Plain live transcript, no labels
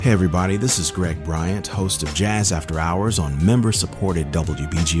Hey everybody, this is Greg Bryant, host of Jazz After Hours on member-supported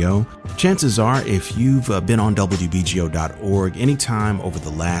WBGO. Chances are, if you've been on WBGO.org anytime over the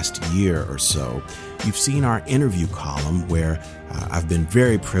last year or so, you've seen our interview column where I've been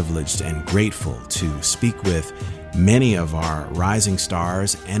very privileged and grateful to speak with many of our rising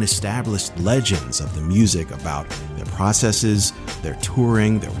stars and established legends of the music about their processes, their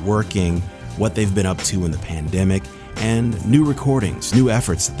touring, their working, what they've been up to in the pandemic, and new recordings, new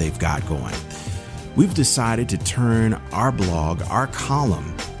efforts that they've got going. We've decided to turn our blog, our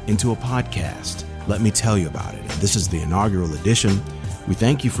column, into a podcast. Let me tell you about it. This is the inaugural edition. We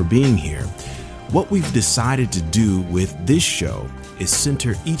thank you for being here. What we've decided to do with this show is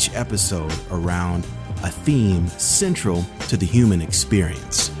center each episode around a theme central to the human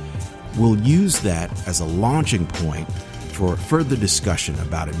experience. We'll use that as a launching point for further discussion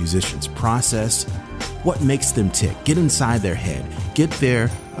about a musician's process, what makes them tick, get inside their head, get their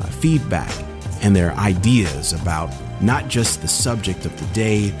feedback and their ideas about not just the subject of the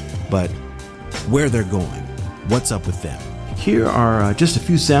day, but where they're going, what's up with them. Here are just a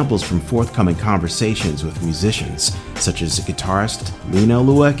few samples from forthcoming conversations with musicians, such as guitarist Lina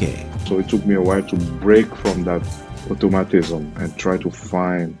Lueke. So it took me a while to break from that automatism and try to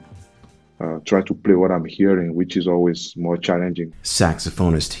play what I'm hearing, which is always more challenging.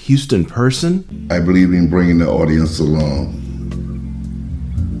 Saxophonist Houston Person. I believe in bringing the audience along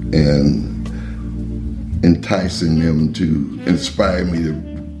and enticing them to inspire me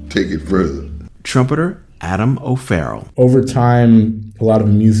to take it further. Trumpeter Adam O'Farrell. Over time, a lot of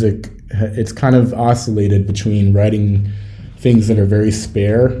music, it's kind of oscillated between writing things that are very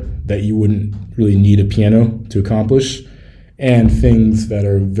spare, that you wouldn't really need a piano to accomplish, and things that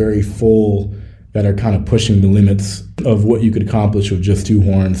are very full, that are kind of pushing the limits of what you could accomplish with just two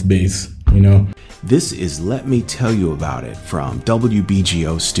horns, bass, you know? This is Let Me Tell You About It from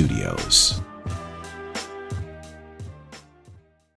WBGO Studios.